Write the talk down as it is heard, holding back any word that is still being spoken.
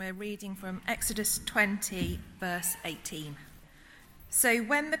We're reading from Exodus 20, verse 18. So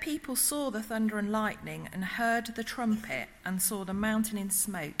when the people saw the thunder and lightning and heard the trumpet and saw the mountain in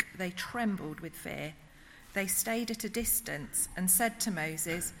smoke, they trembled with fear. They stayed at a distance and said to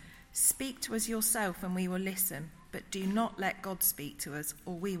Moses, "Speak to us yourself and we will listen, but do not let God speak to us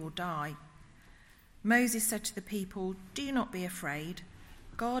or we will die." Moses said to the people, "Do not be afraid.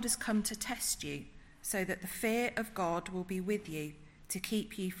 God has come to test you, so that the fear of God will be with you to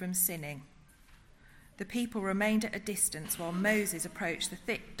keep you from sinning." The people remained at a distance while Moses approached the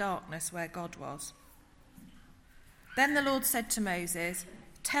thick darkness where God was. Then the Lord said to Moses,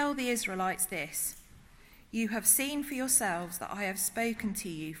 "Tell the Israelites this: you have seen for yourselves that I have spoken to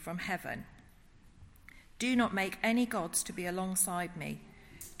you from heaven. Do not make any gods to be alongside me.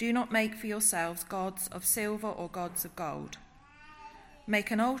 Do not make for yourselves gods of silver or gods of gold.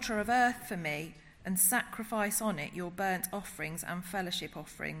 Make an altar of earth for me and sacrifice on it your burnt offerings and fellowship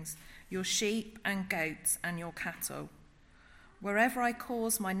offerings, your sheep and goats and your cattle. Wherever I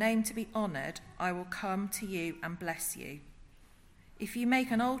cause my name to be honoured, I will come to you and bless you. If you make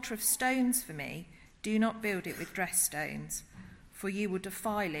an altar of stones for me, do not build it with dressed stones, for you will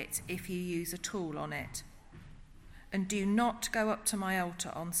defile it if you use a tool on it. And do not go up to my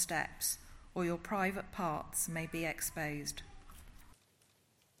altar on steps, or your private parts may be exposed."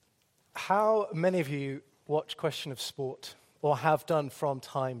 How many of you watch Question of Sport or have done from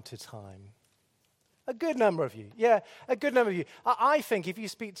time to time? A good number of you. Yeah, a good number of you. I think if you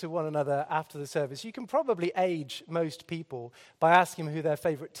speak to one another after the service, you can probably age most people by asking them who their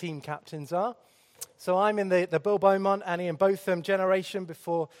favourite team captains are. So I'm in the Bill Beaumont and Ian Botham generation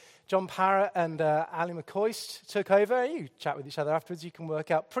before John Parrott and Ali McCoist took over. You chat with each other afterwards. You can work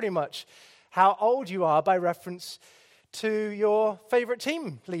out pretty much how old you are by reference to your favourite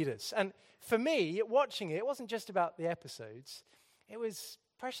team leaders. And for me, watching it wasn't just about the episodes. It was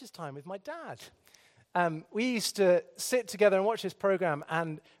precious time with my dad. We used to sit together and watch this programme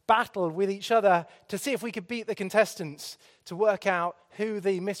and battle with each other to see if we could beat the contestants, to work out who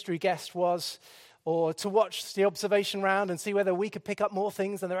the mystery guest was, or to watch the observation round and see whether we could pick up more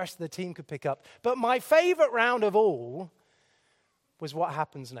things than the rest of the team could pick up. But my favourite round of all was what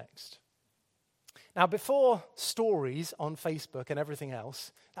happens next. Now, before stories on Facebook and everything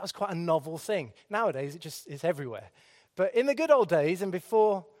else, that was quite a novel thing. Nowadays, it just is everywhere. But in the good old days, and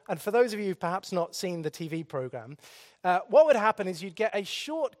before, and for those of you who've perhaps not seen the TV program, what would happen is you'd get a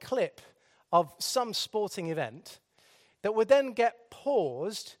short clip of some sporting event that would then get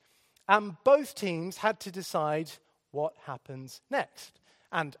paused, and both teams had to decide what happens next.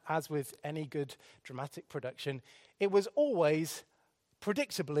 And as with any good dramatic production, it was always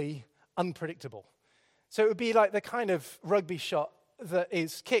predictably unpredictable. So it would be like the kind of rugby shot that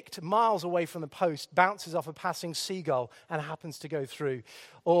is kicked miles away from the post, bounces off a passing seagull and happens to go through.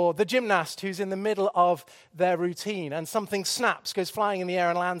 Or the gymnast who's in the middle of their routine and something snaps, goes flying in the air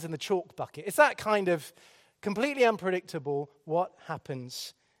and lands in the chalk bucket. It's that kind of completely unpredictable what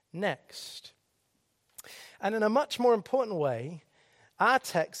happens next. And in a much more important way, our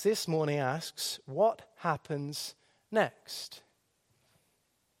text this morning asks, what happens next?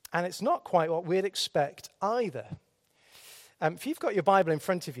 And it's not quite what we'd expect either. If you've got your Bible in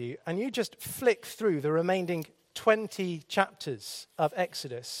front of you and you just flick through the remaining 20 chapters of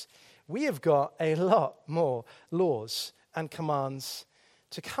Exodus, we have got a lot more laws and commands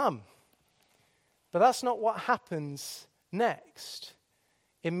to come. But that's not what happens next,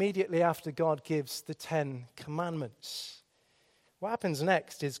 immediately after God gives the 10 Commandments. What happens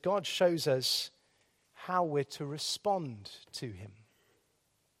next is God shows us how we're to respond to him.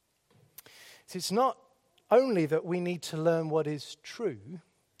 So it's not only that we need to learn what is true,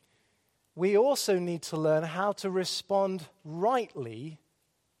 we also need to learn how to respond rightly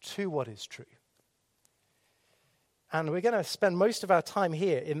to what is true. And we're going to spend most of our time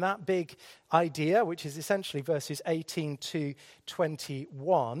here in that big idea, which is essentially verses 18 to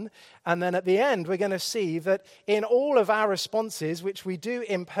 21. And then at the end, we're going to see that in all of our responses, which we do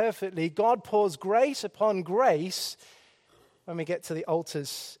imperfectly, God pours grace upon grace when we get to the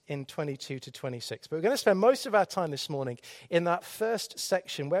altars in 22 to 26. But we're going to spend most of our time this morning in that first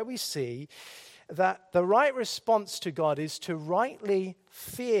section where we see that the right response to God is to rightly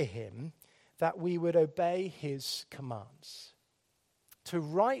fear him, that we would obey his commands. To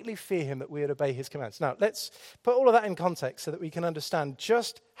rightly fear him, that we would obey his commands. Now, let's put all of that in context so that we can understand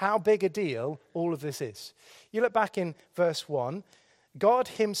just how big a deal all of this is. You look back in verse 1, God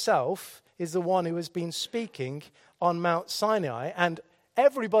himself is the one who has been speaking on Mount Sinai, and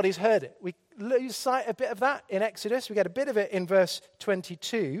everybody's heard it. We lose sight a bit of that in Exodus. We get a bit of it in verse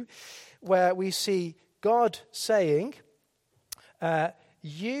 22, where we see God saying,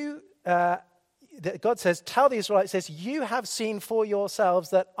 God says, tell the Israelites this, you have seen for yourselves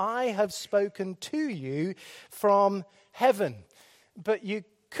that I have spoken to you from heaven. But you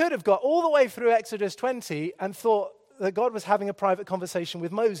could have got all the way through Exodus 20 and thought that God was having a private conversation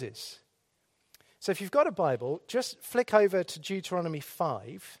with Moses. So if you've got a Bible, just flick over to Deuteronomy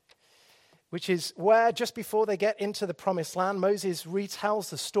 5, which is where just before they get into the promised land, Moses retells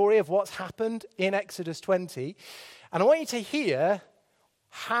the story of what's happened in Exodus 20. And I want you to hear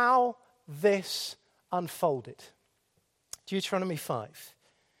how this unfolded. Deuteronomy 5.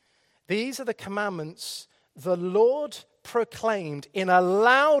 These are the commandments the Lord proclaimed in a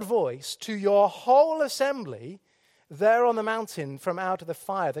loud voice to your whole assembly there on the mountain from out of the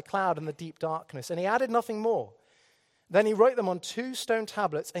fire, the cloud, and the deep darkness. And he added nothing more. Then he wrote them on 2 stone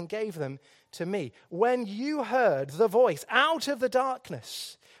tablets and gave them to me. When you heard the voice out of the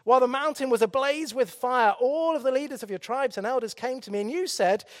darkness, while the mountain was ablaze with fire, all of the leaders of your tribes and elders came to me, and you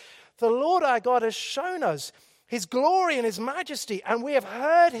said, the Lord our God has shown us his glory and his majesty, and we have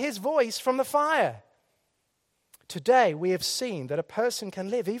heard his voice from the fire. Today we have seen that a person can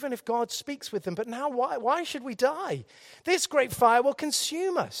live even if God speaks with them. But now why should we die? This great fire will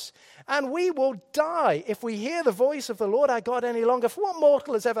consume us, and we will die if we hear the voice of the Lord our God any longer. For what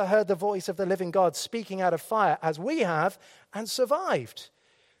mortal has ever heard the voice of the living God speaking out of fire as we have and survived?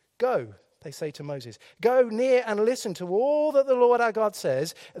 Go, they say to Moses, go near and listen to all that the Lord our God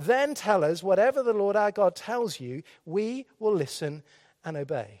says. Then tell us whatever the Lord our God tells you, we will listen and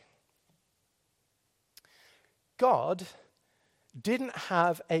obey. God didn't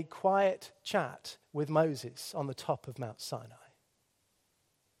have a quiet chat with Moses on the top of Mount Sinai.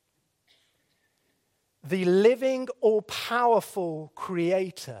 The living, all-powerful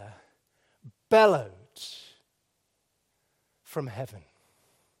Creator bellowed from heaven,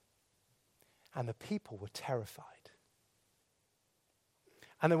 and the people were terrified.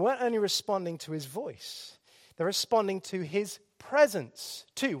 And they weren't only responding to his voice, they're responding to his presence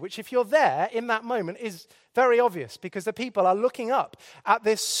too, which if you're there in that moment is very obvious, because the people are looking up at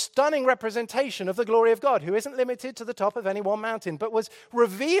this stunning representation of the glory of God, who isn't limited to the top of any one mountain, but was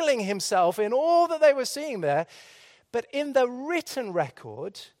revealing himself in all that they were seeing there. But in the written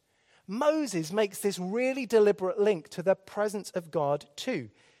record, Moses makes this really deliberate link to the presence of God too.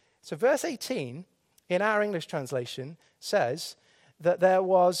 So verse 18 in our English translation says that there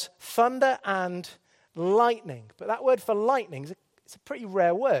was thunder and lightning. But that word for lightning is a pretty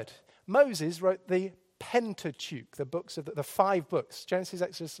rare word. Moses wrote the Pentateuch, the books of the 5 books, Genesis,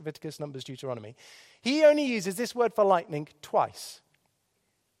 Exodus, Leviticus, Numbers, Deuteronomy. He only uses this word for lightning twice.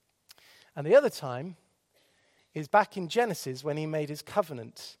 And the other time is back in Genesis when he made his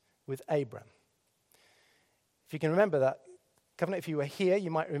covenant with Abram. If you can remember that covenant, if you were here,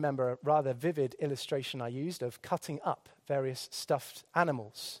 you might remember a rather vivid illustration I used of cutting up various stuffed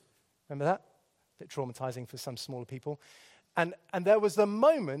animals. Remember that? A bit traumatizing for some smaller people. And there was the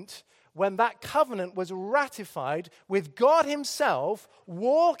moment when that covenant was ratified with God himself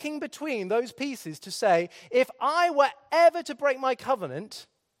walking between those pieces to say, if I were ever to break my covenant,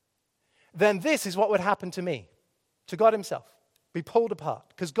 then this is what would happen to me, to God himself, be pulled apart,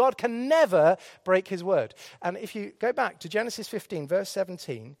 because God can never break his word. And if you go back to Genesis 15, verse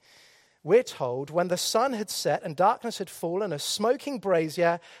 17, we're told, when the sun had set and darkness had fallen, a smoking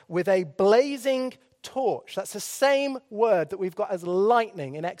brazier with a blazing torch. That's the same word that we've got as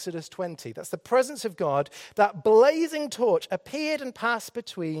lightning in Exodus 20. That's the presence of God. That blazing torch appeared and passed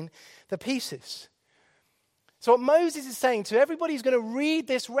between the pieces. So what Moses is saying to everybody who's going to read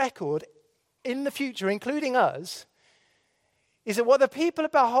this record in the future, including us, is that what the people are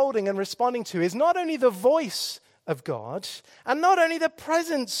beholding and responding to is not only the voice of God and not only the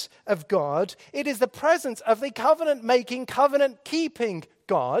presence of God, it is the presence of the covenant-making, covenant-keeping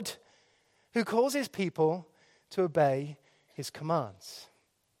God who calls his people to obey his commands.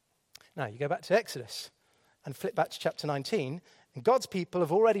 Now, you go back to Exodus and flip back to chapter 19, and God's people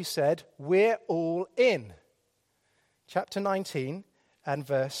have already said, we're all in. Chapter 19 and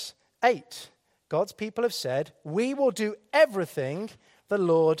verse 8. God's people have said, we will do everything the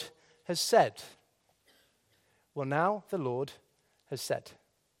Lord has said. Well, now the Lord has said.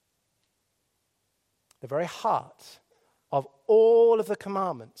 The very heart of all of the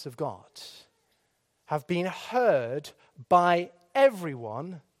commandments of God have been heard by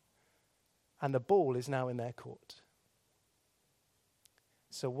everyone, and the ball is now in their court.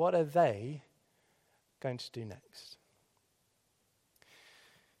 So what are they going to do next?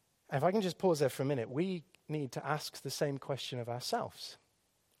 And if I can just pause there for a minute, we need to ask the same question of ourselves.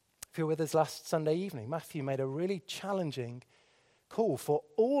 If you were with us last Sunday evening, Matthew made a really challenging call for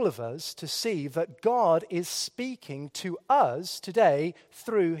all of us to see that God is speaking to us today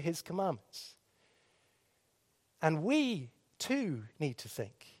through his commandments. And we too need to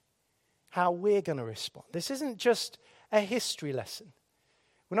think how we're going to respond. This isn't just a history lesson.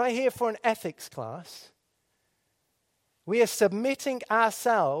 We're not here for an ethics class. We are submitting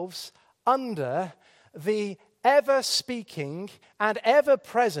ourselves under the ever-speaking and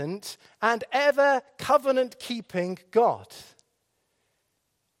ever-present and ever-covenant-keeping God.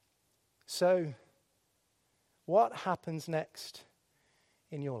 So, what happens next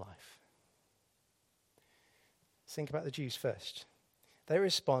in your life? Think about the Jews first. They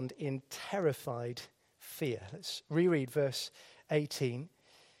respond in terrified fear. Let's reread verse 18.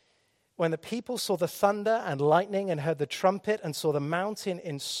 When the people saw the thunder and lightning and heard the trumpet and saw the mountain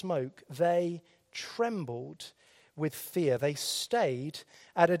in smoke, they trembled with fear. They stayed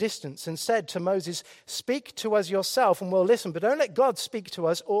at a distance and said to Moses, "Speak to us yourself and we'll listen, but don't let God speak to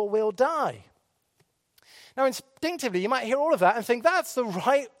us or we'll die." Now, instinctively, you might hear all of that and think that's the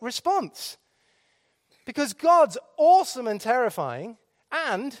right response. Because God's awesome and terrifying,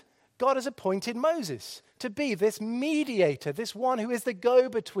 and God has appointed Moses to be this mediator, this one who is the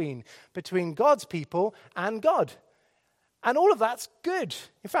go-between between God's people and God. And all of that's good.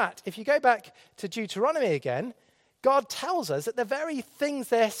 In fact, if you go back to Deuteronomy again, God tells us that the very things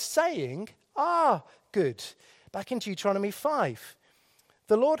they're saying are good. Back in Deuteronomy 5,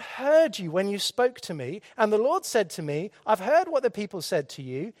 "The Lord heard you when you spoke to me, and the Lord said to me, I've heard what the people said to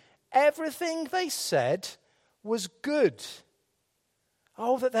you. Everything they said was good.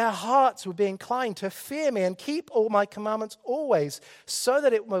 Oh, that their hearts would be inclined to fear me and keep all my commandments always, so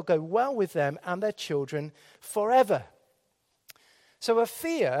that it will go well with them and their children forever." So a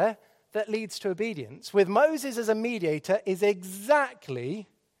fear that leads to obedience, with Moses as a mediator, is exactly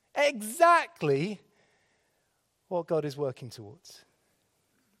what God is working towards.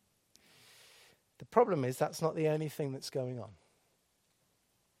 The problem is that's not the only thing that's going on.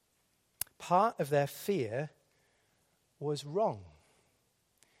 Part of their fear was wrong.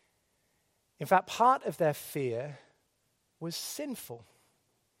 In fact, part of their fear was sinful.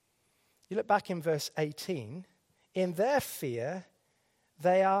 You look back in verse 18. In their fear,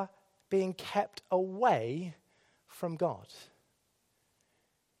 they are being kept away from God.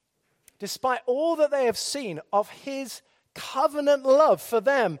 Despite all that they have seen of his covenant love for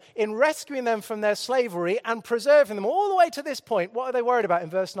them in rescuing them from their slavery and preserving them all the way to this point, what are they worried about in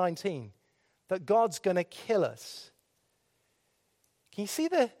verse 19? That God's going to kill us. Can you see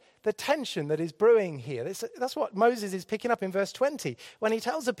the tension that is brewing here? That's what Moses is picking up in verse 20 when he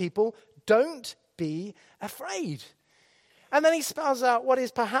tells the people, don't be afraid. And then he spells out what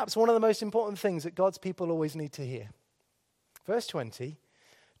is perhaps one of the most important things that God's people always need to hear. Verse 20,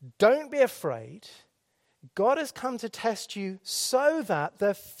 don't be afraid. God has come to test you so that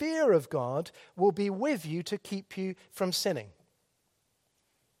the fear of God will be with you to keep you from sinning.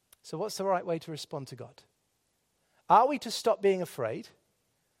 So what's the right way to respond to God? Are we to stop being afraid?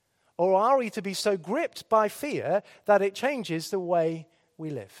 Or are we to be so gripped by fear that it changes the way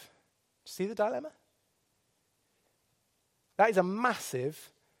we live? See the dilemma? That is a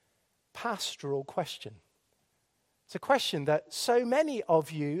massive pastoral question. It's a question that so many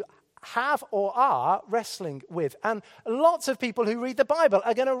of you have or are wrestling with. And lots of people who read the Bible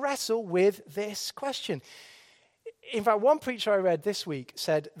are going to wrestle with this question. In fact, one preacher I read this week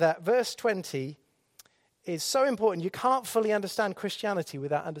said that verse 20 is so important. You can't fully understand Christianity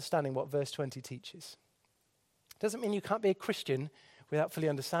without understanding what verse 20 teaches. Doesn't mean you can't be a Christian without fully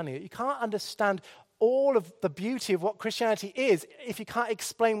understanding it. You can't understand all of the beauty of what Christianity is if you can't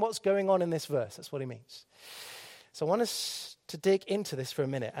explain what's going on in this verse. That's what he means. So I want us to dig into this for a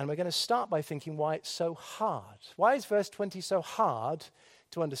minute, and we're going to start by thinking why it's so hard. Why is verse 20 so hard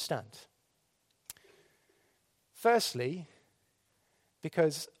to understand? Firstly,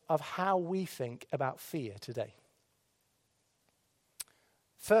 because of how we think about fear today.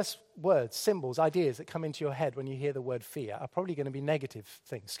 First words, symbols, ideas that come into your head when you hear the word fear are probably going to be negative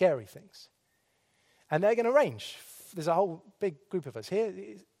things, scary things. And they're going to range. There's a whole big group of us here.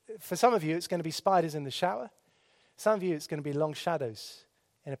 For some of you, it's going to be spiders in the shower. Some of you, it's going to be long shadows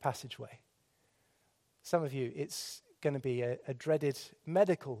in a passageway. Some of you, it's going to be a dreaded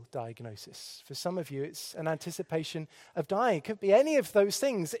medical diagnosis. For some of you, it's an anticipation of dying. It could be any of those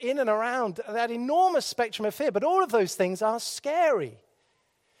things in and around that enormous spectrum of fear, but all of those things are scary.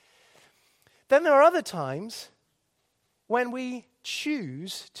 Then there are other times when we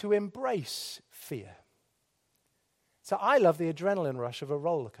choose to embrace fear. So I love the adrenaline rush of a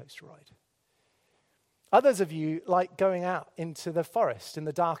roller coaster ride. Others of you like going out into the forest in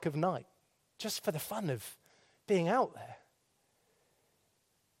the dark of night, just for the fun of being out there.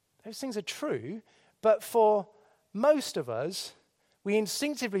 Those things are true, but for most of us, we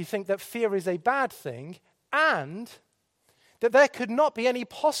instinctively think that fear is a bad thing and that there could not be any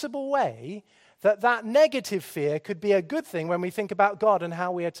possible way that that negative fear could be a good thing when we think about God and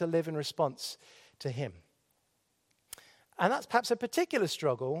how we are to live in response to him. And that's perhaps a particular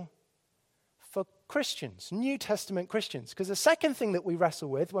struggle for Christians, New Testament Christians. Because the second thing that we wrestle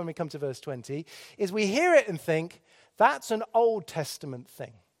with when we come to verse 20 is we hear it and think, that's an Old Testament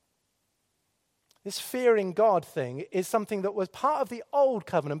thing. This fearing God thing is something that was part of the Old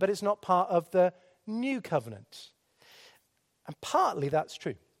Covenant, but it's not part of the New Covenant. And partly that's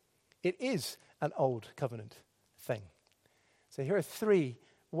true. It is an Old Covenant thing. So here are 3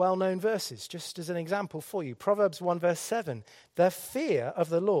 well-known verses, just as an example for you. Proverbs 1 verse 7. The fear of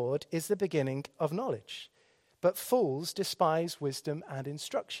the Lord is the beginning of knowledge, but fools despise wisdom and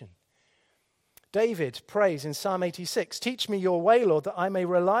instruction. David prays in Psalm 86, teach me your way, Lord, that I may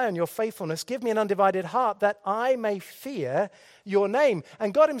rely on your faithfulness. Give me an undivided heart that I may fear your name.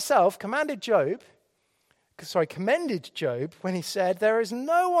 And God himself commended Job when he said, there is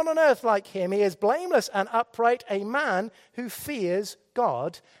no one on earth like him. He is blameless and upright, a man who fears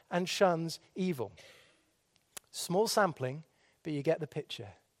God and shuns evil. Small sampling, but you get the picture.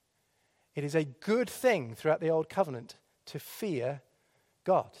 It is a good thing throughout the Old Covenant to fear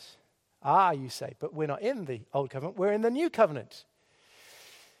God. Ah, you say, but we're not in the Old Covenant, we're in the New Covenant.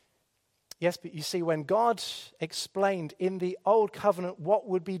 Yes, but you see, when God explained in the Old Covenant what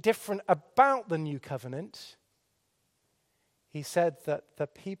would be different about the New Covenant, he said that the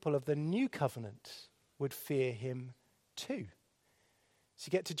people of the New Covenant would fear him too. So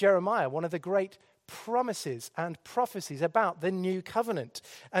you get to Jeremiah, one of the great promises and prophecies about the New Covenant.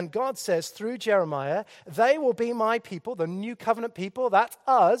 And God says through Jeremiah, they will be my people, the New Covenant people, that's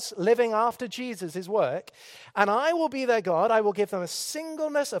us living after Jesus' work, and I will be their God. I will give them a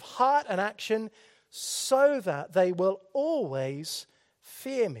singleness of heart and action so that they will always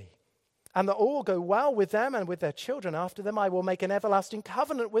fear me. And that all will go well with them and with their children after them. I will make an everlasting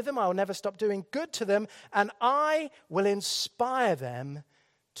covenant with them. I will never stop doing good to them, and I will inspire them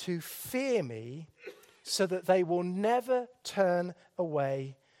to fear me so that they will never turn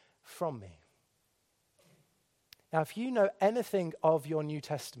away from me. Now, if you know anything of your New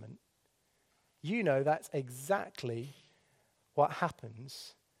Testament, you know that's exactly what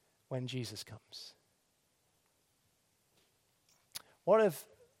happens when Jesus comes. One of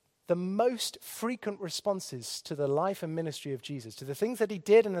the most frequent responses to the life and ministry of Jesus, to the things that he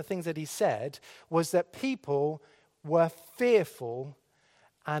did and the things that he said, was that people were fearful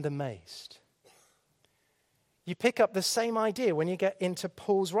and amazed. You pick up the same idea when you get into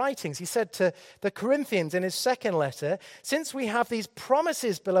Paul's writings. He said to the Corinthians in his second letter, since we have these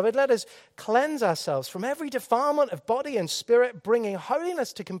promises, beloved, let us cleanse ourselves from every defilement of body and spirit, bringing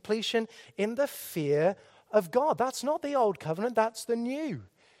holiness to completion in the fear of God. That's not the Old Covenant, that's the New.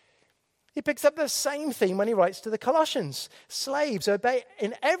 He picks up the same theme when he writes to the Colossians. Slaves, obey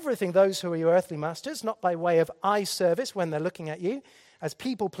in everything those who are your earthly masters, not by way of eye service when they're looking at you, as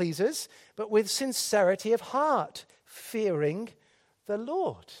people pleasers, but with sincerity of heart, fearing the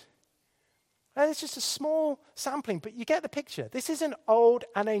Lord. And it's just a small sampling, but you get the picture. This is an old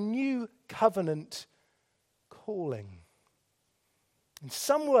and a new covenant calling. In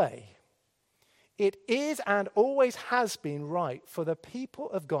some way, it is and always has been right for the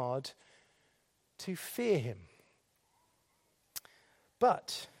people of God to fear him.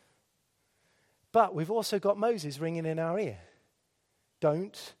 But we've also got Moses ringing in our ear.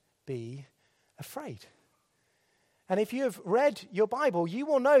 Don't be afraid. And if you have read your Bible, you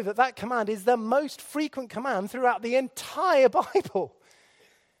will know that that command is the most frequent command throughout the entire Bible.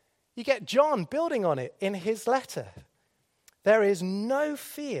 You get John building on it in his letter. There is no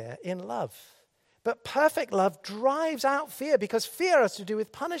fear in love, but perfect love drives out fear, because fear has to do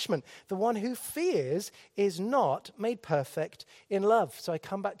with punishment. The one who fears is not made perfect in love. So I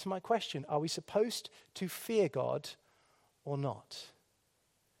come back to my question, are we supposed to fear God or not?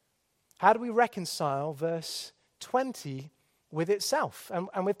 How do we reconcile verse 20 with itself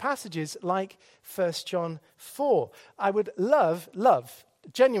and with passages like 1 John 4? I would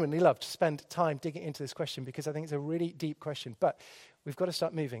genuinely love to spend time digging into this question, because I think it's a really deep question. But we've got to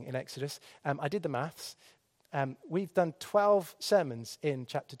start moving in Exodus. I did the maths. We've done 12 sermons in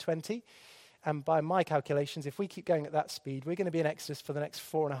chapter 20. And by my calculations, if we keep going at that speed, we're going to be in Exodus for the next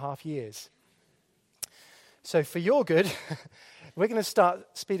 4.5 years. So for your good, we're going to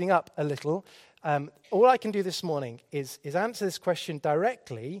start speeding up a little. All I can do this morning is answer this question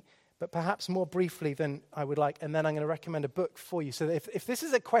directly but perhaps more briefly than I would like, and then I'm going to recommend a book for you. So that if this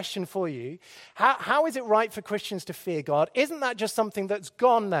is a question for you, how is it right for Christians to fear God? Isn't that just something that's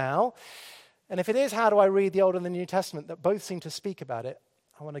gone now? And if it is, how do I read the Old and the New Testament that both seem to speak about it?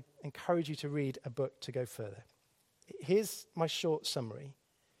 I want to encourage you to read a book to go further. Here's my short summary.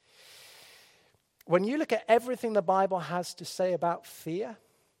 When you look at everything the Bible has to say about fear,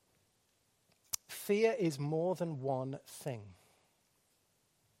 fear is more than one thing.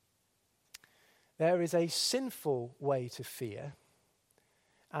 There is a sinful way to fear,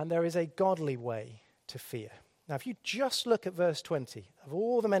 and there is a godly way to fear. Now, if you just look at verse 20, of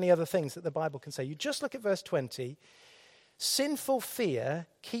all the many other things that the Bible can say, you just look at verse 20, sinful fear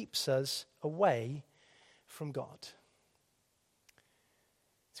keeps us away from God.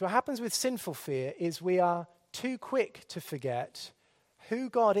 So what happens with sinful fear is we are too quick to forget who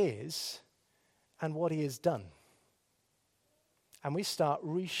God is and what he has done. And we start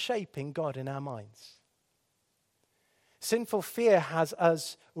reshaping God in our minds. Sinful fear has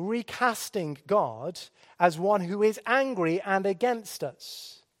us recasting God as one who is angry and against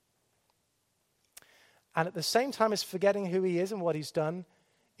us. And at the same time as forgetting who he is and what he's done,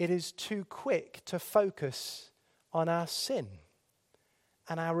 it is too quick to focus on our sin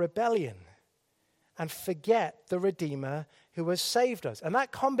and our rebellion and forget the Redeemer who has saved us. And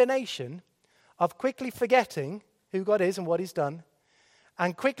that combination of quickly forgetting who God is and what he's done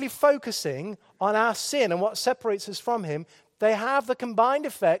and quickly focusing on our sin and what separates us from him, they have the combined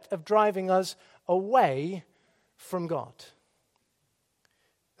effect of driving us away from God.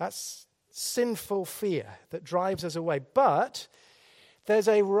 That's sinful fear that drives us away. But there's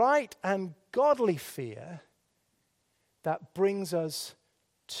a right and godly fear that brings us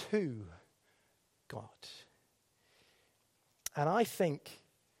to God. And I think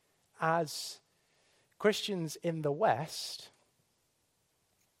as Christians in the West,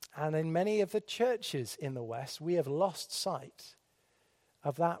 and in many of the churches in the West, we have lost sight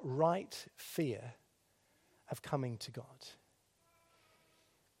of that right fear of coming to God.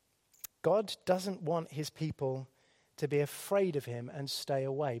 God doesn't want his people to be afraid of him and stay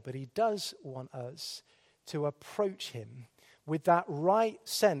away, but he does want us to approach him with that right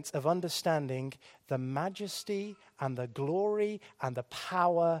sense of understanding the majesty and the glory and the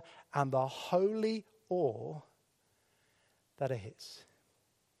power and the holy awe that are his.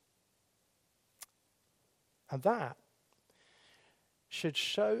 And that should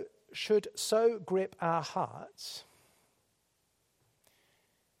so grip our hearts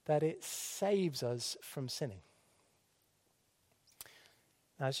that it saves us from sinning.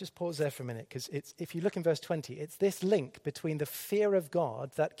 Now, let's just pause there for a minute, because if you look in verse 20, it's this link between the fear of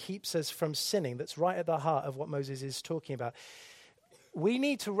God that keeps us from sinning that's right at the heart of what Moses is talking about. We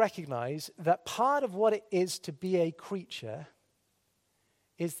need to recognize that part of what it is to be a creature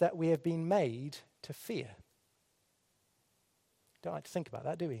is that we have been made to fear. Don't like to think about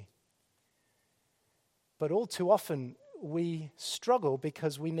that, do we? But all too often we struggle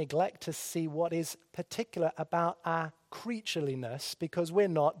because we neglect to see what is particular about our creatureliness because we're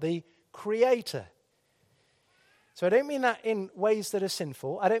not the creator. So I don't mean that in ways that are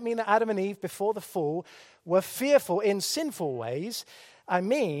sinful. I don't mean that Adam and Eve before the fall were fearful in sinful ways. I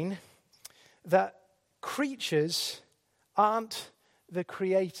mean that creatures aren't the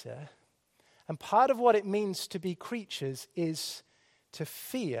creator. And part of what it means to be creatures is to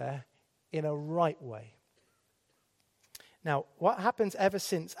fear in a right way. Now, what happens ever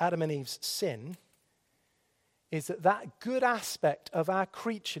since Adam and Eve's sin is that good aspect of our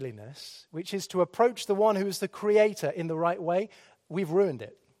creatureliness, which is to approach the one who is the creator in the right way, we've ruined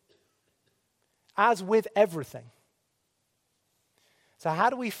it. As with everything. So how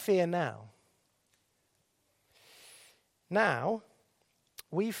do we fear now? Now,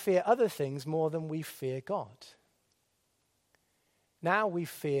 we fear other things more than we fear God. Now we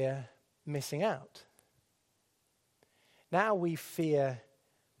fear missing out. Now we fear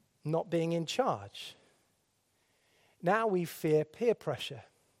not being in charge. Now we fear peer pressure.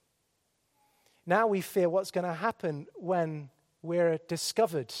 Now we fear what's going to happen when we're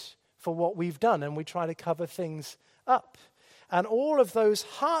discovered for what we've done and we try to cover things up. And all of those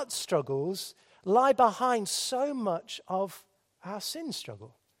heart struggles lie behind so much of our sin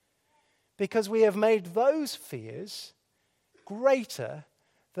struggle because we have made those fears greater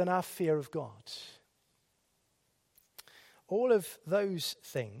than our fear of God. All of those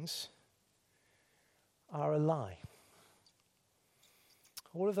things are a lie.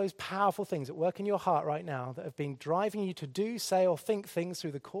 All of those powerful things that work in your heart right now that have been driving you to do, say, or think things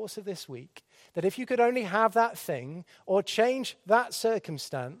through the course of this week, that if you could only have that thing, or change that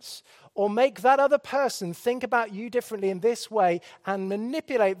circumstance, or make that other person think about you differently in this way and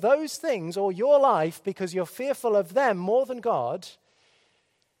manipulate those things or your life because you're fearful of them more than God,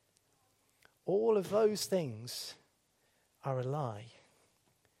 all of those things are a lie.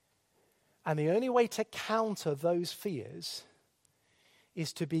 And the only way to counter those fears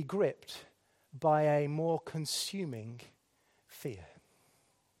is to be gripped by a more consuming fear.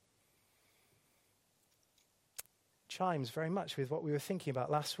 Chimes very much with what we were thinking about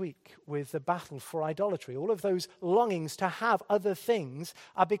last week with the battle for idolatry. All of those longings to have other things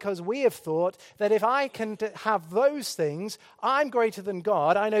are because we have thought that if I can have those things, I'm greater than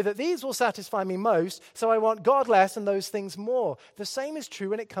God. I know that these will satisfy me most, so I want God less and those things more. The same is true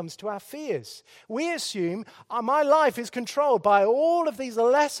when it comes to our fears. We assume my life is controlled by all of these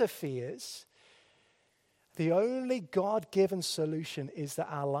lesser fears. The only God-given solution is that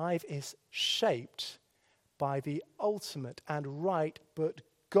our life is shaped by the ultimate and right but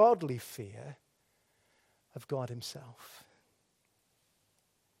godly fear of God himself.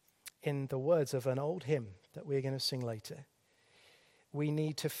 In the words of an old hymn that we're going to sing later, we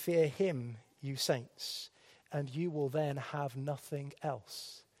need to fear him, you saints, and you will then have nothing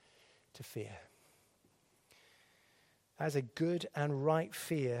else to fear. As a good and right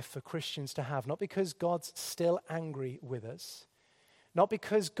fear for Christians to have, not because God's still angry with us, not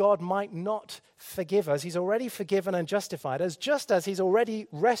because God might not forgive us. He's already forgiven and justified us, just as he's already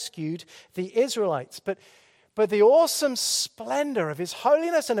rescued the Israelites. But the awesome splendor of his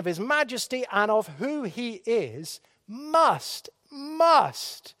holiness and of his majesty and of who he is must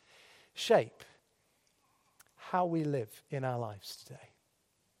shape how we live in our lives today.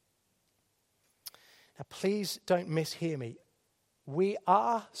 Now, please don't mishear me. We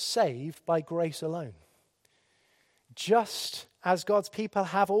are saved by grace alone. Just as God's people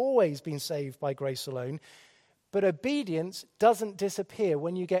have always been saved by grace alone, but obedience doesn't disappear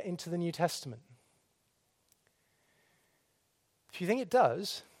when you get into the New Testament. If you think it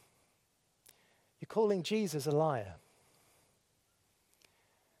does, you're calling Jesus a liar.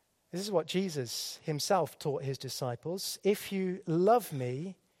 This is what Jesus himself taught his disciples. If you love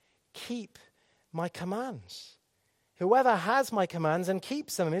me, keep my commands. Whoever has my commands and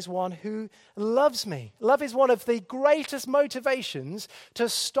keeps them is one who loves me. Love is one of the greatest motivations to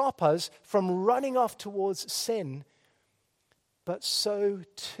stop us from running off towards sin. But so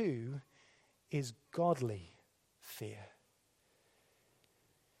too is godly fear.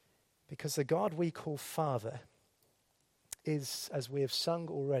 Because the God we call Father is, as we have sung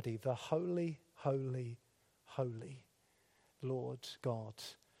already, the holy, holy, holy Lord God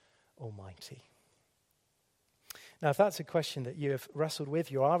Almighty. Now, if that's a question that you have wrestled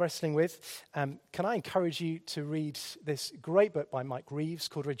with, you are wrestling with, can I encourage you to read this great book by Mike Reeves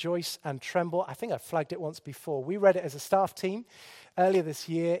called Rejoice and Tremble? I think I flagged it once before. We read it as a staff team earlier this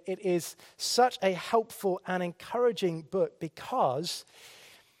year. It is such a helpful and encouraging book because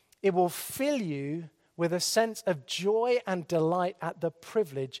it will fill you with a sense of joy and delight at the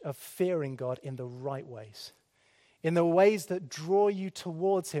privilege of fearing God in the right ways. In the ways that draw you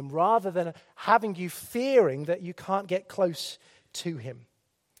towards him, rather than having you fearing that you can't get close to him.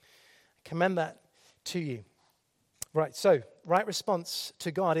 I commend that to you. Right, so, right response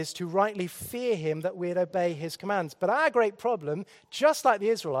to God is to rightly fear him that we'd obey his commands. But our great problem, just like the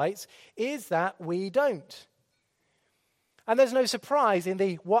Israelites, is that we don't. And there's no surprise in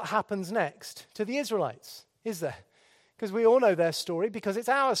the what happens next to the Israelites, is there? Because we all know their story, because it's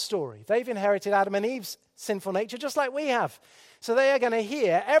our story. They've inherited Adam and Eve's sinful nature just like we have. So they are going to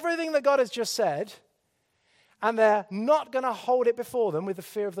hear everything that God has just said, and they're not going to hold it before them with the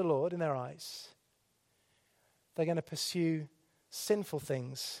fear of the Lord in their eyes. They're going to pursue sinful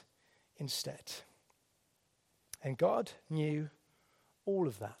things instead. And God knew all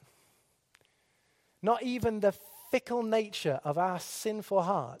of that. Not even the fickle nature of our sinful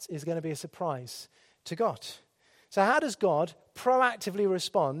hearts is going to be a surprise to God. So how does God proactively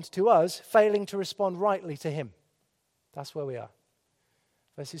respond to us failing to respond rightly to him? That's where we are.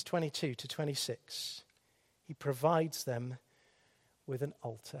 Verses 22 to 26. He provides them with an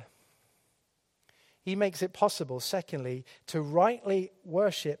altar. He makes it possible, secondly, to rightly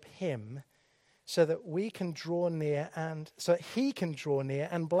worship him so that we can draw near and so that he can draw near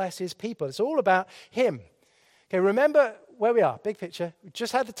and bless his people. It's all about him. Okay, remember where we are, big picture. We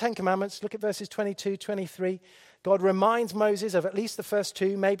just had the Ten Commandments. Look at verses 22, 23. God reminds Moses of at least the first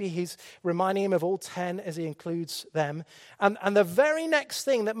two. Maybe he's reminding him of all 10 as he includes them. And the very next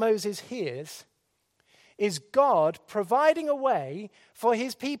thing that Moses hears is God providing a way for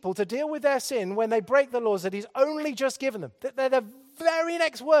his people to deal with their sin when they break the laws that he's only just given them. They're the very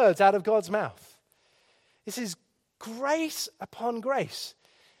next words out of God's mouth. This is grace upon grace.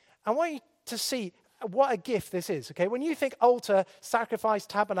 I want you to see what a gift this is, okay? When you think altar, sacrifice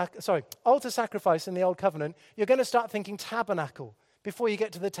in the Old Covenant, you're going to start thinking tabernacle before you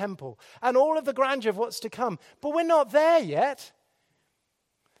get to the temple and all of the grandeur of what's to come. But we're not there yet.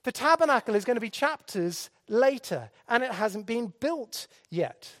 The tabernacle is going to be chapters later, and it hasn't been built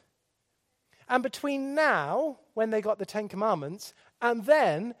yet. And between now, when they got the Ten Commandments, and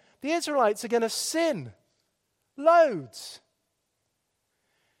then the Israelites are going to sin loads.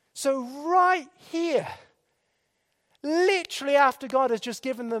 So right here, literally after God has just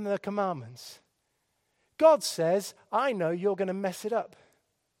given them the commandments, God says, I know you're going to mess it up.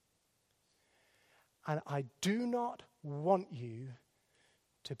 And I do not want you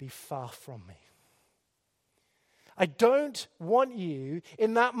to be far from me. I don't want you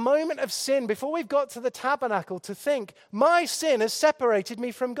in that moment of sin, before we've got to the tabernacle, to think, my sin has separated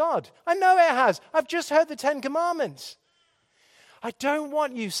me from God. I know it has. I've just heard the Ten Commandments. I don't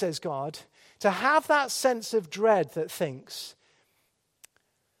want you, says God, to have that sense of dread that thinks,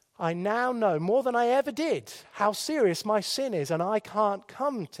 I now know more than I ever did how serious my sin is, and I can't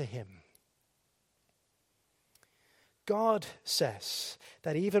come to him. God says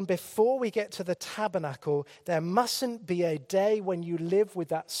that even before we get to the tabernacle, there mustn't be a day when you live with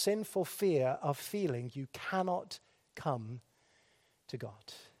that sinful fear of feeling you cannot come to God.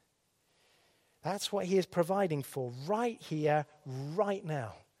 That's what he is providing for right here, right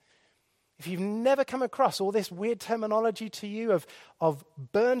now. If you've never come across all this weird terminology to you of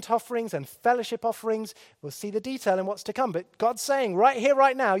burnt offerings and fellowship offerings, we'll see the detail in what's to come. But God's saying right here,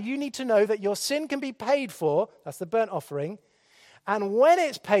 right now, you need to know that your sin can be paid for. That's the burnt offering. And when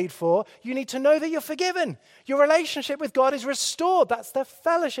it's paid for, you need to know that you're forgiven. Your relationship with God is restored. That's the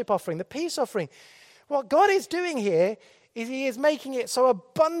fellowship offering, the peace offering. What God is doing here is he is making it so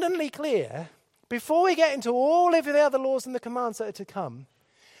abundantly clear, before we get into all of the other laws and the commands that are to come,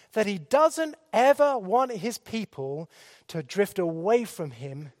 that he doesn't ever want his people to drift away from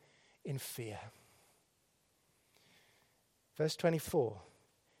him in fear. Verse 24,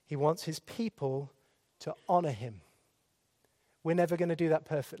 he wants his people to honor him. We're never going to do that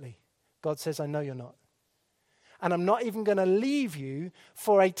perfectly. God says, I know you're not. And I'm not even going to leave you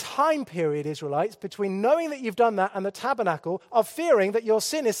for a time period, Israelites, between knowing that you've done that and the tabernacle, of fearing that your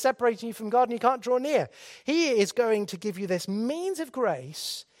sin is separating you from God and you can't draw near. He is going to give you this means of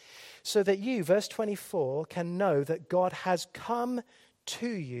grace so that you, verse 24, can know that God has come to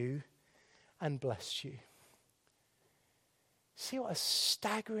you and blessed you. See what a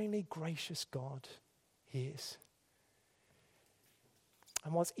staggeringly gracious God he is.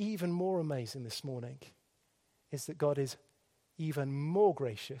 And what's even more amazing this morning is that God is even more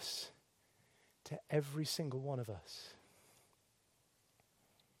gracious to every single one of us.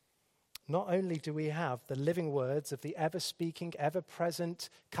 Not only do we have the living words of the ever-speaking, ever-present,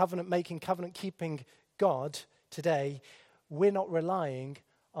 covenant-making, covenant-keeping God today, we're not relying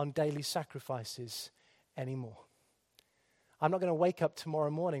on daily sacrifices anymore. I'm not going to wake up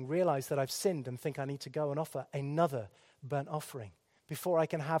tomorrow morning, realize that I've sinned, and think I need to go and offer another burnt offering before I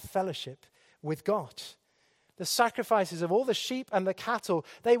can have fellowship with God. The sacrifices of all the sheep and the cattle,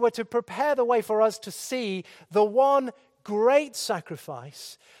 they were to prepare the way for us to see the one great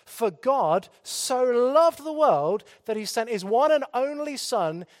sacrifice. For God so loved the world that he sent his one and only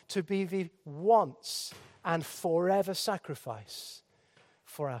Son to be the once and forever sacrifice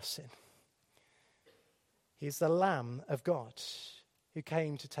for our sin. He is the Lamb of God who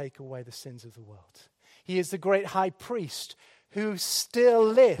came to take away the sins of the world. He is the great high priest who still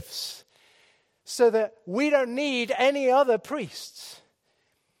lives, so that we don't need any other priests.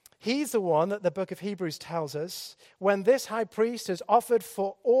 He's the one that the book of Hebrews tells us, when this high priest has offered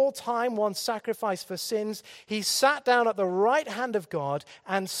for all time one sacrifice for sins, he sat down at the right hand of God,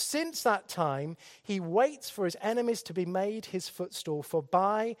 and since that time, he waits for his enemies to be made his footstool, for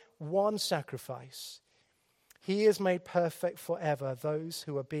by one sacrifice, he has made perfect forever those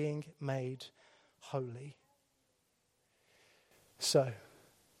who are being made holy. So,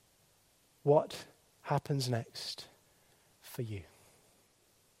 what happens next for you?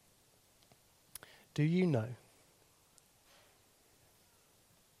 Do you know?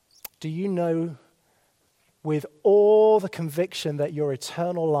 Do you know with all the conviction that your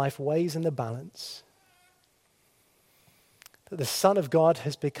eternal life weighs in the balance, that the Son of God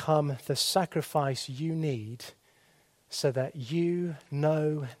has become the sacrifice you need so that you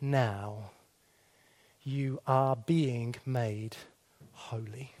know now you are being made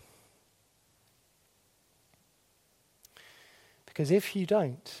holy? Because if you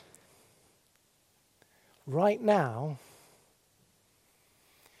don't, right now,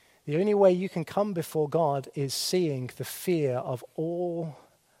 the only way you can come before God is seeing the fear of all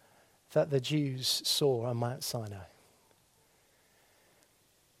that the Jews saw on Mount Sinai.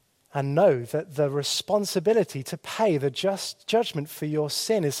 And know that the responsibility to pay the just judgment for your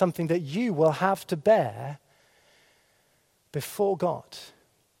sin is something that you will have to bear before God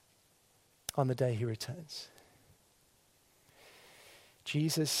on the day he returns.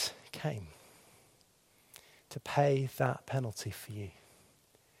 Jesus came to pay that penalty for you.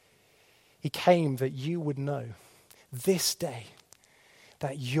 He came that you would know this day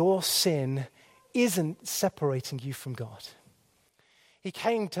that your sin isn't separating you from God. He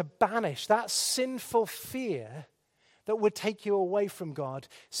came to banish that sinful fear that would take you away from God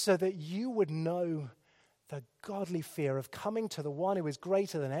so that you would know the godly fear of coming to the one who is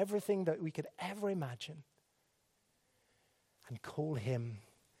greater than everything that we could ever imagine and call him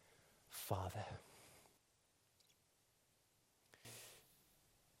Father.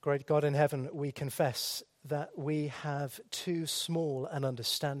 Great God in heaven, we confess that we have too small an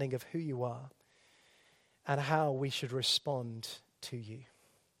understanding of who you are and how we should respond to you.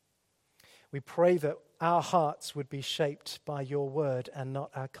 We pray that our hearts would be shaped by your word and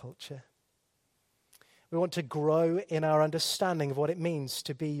not our culture. We want to grow in our understanding of what it means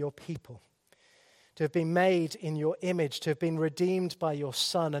to be your people, to have been made in your image, to have been redeemed by your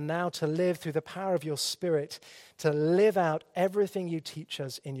Son, and now to live through the power of your Spirit, to live out everything you teach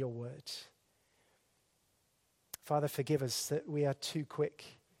us in your word. Father, forgive us that we are too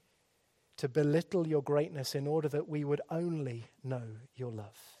quick to belittle your greatness in order that we would only know your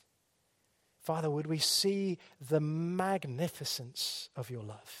love. Father, would we see the magnificence of your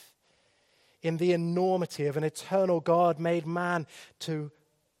love in the enormity of an eternal God made man to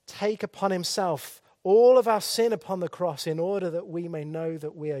take upon himself all of our sin upon the cross in order that we may know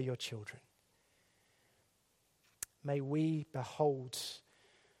that we are your children. May we behold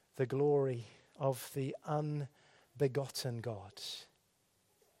the glory of the unbegotten God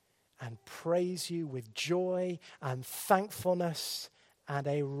and praise you with joy and thankfulness and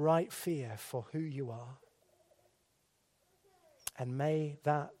a right fear for who you are. And may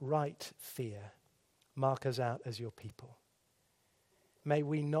that right fear mark us out as your people. May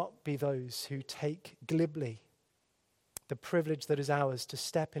we not be those who take glibly the privilege that is ours to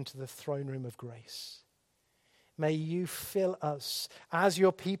step into the throne room of grace. May you fill us as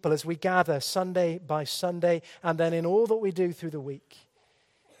your people as we gather Sunday by Sunday and then in all that we do through the week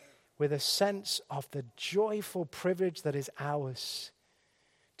with a sense of the joyful privilege that is ours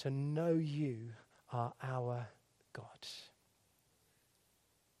to know you are our God.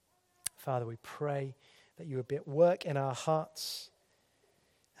 Father, we pray that you would be at work in our hearts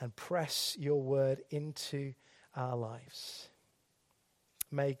and press your word into our lives.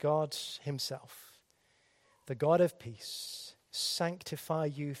 May God himself, the God of peace, sanctify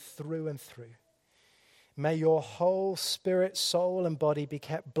you through and through. May your whole spirit, soul, and body be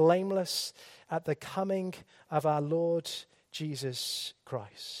kept blameless at the coming of our Lord Jesus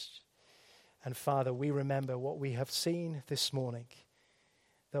Christ. And Father, we remember what we have seen this morning,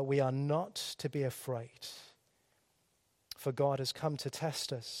 that we are not to be afraid. For God has come to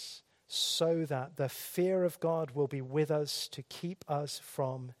test us so that the fear of God will be with us to keep us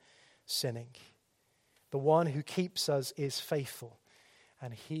from sinning. The one who keeps us is faithful,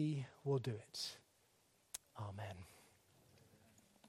 and he will do it. Amen.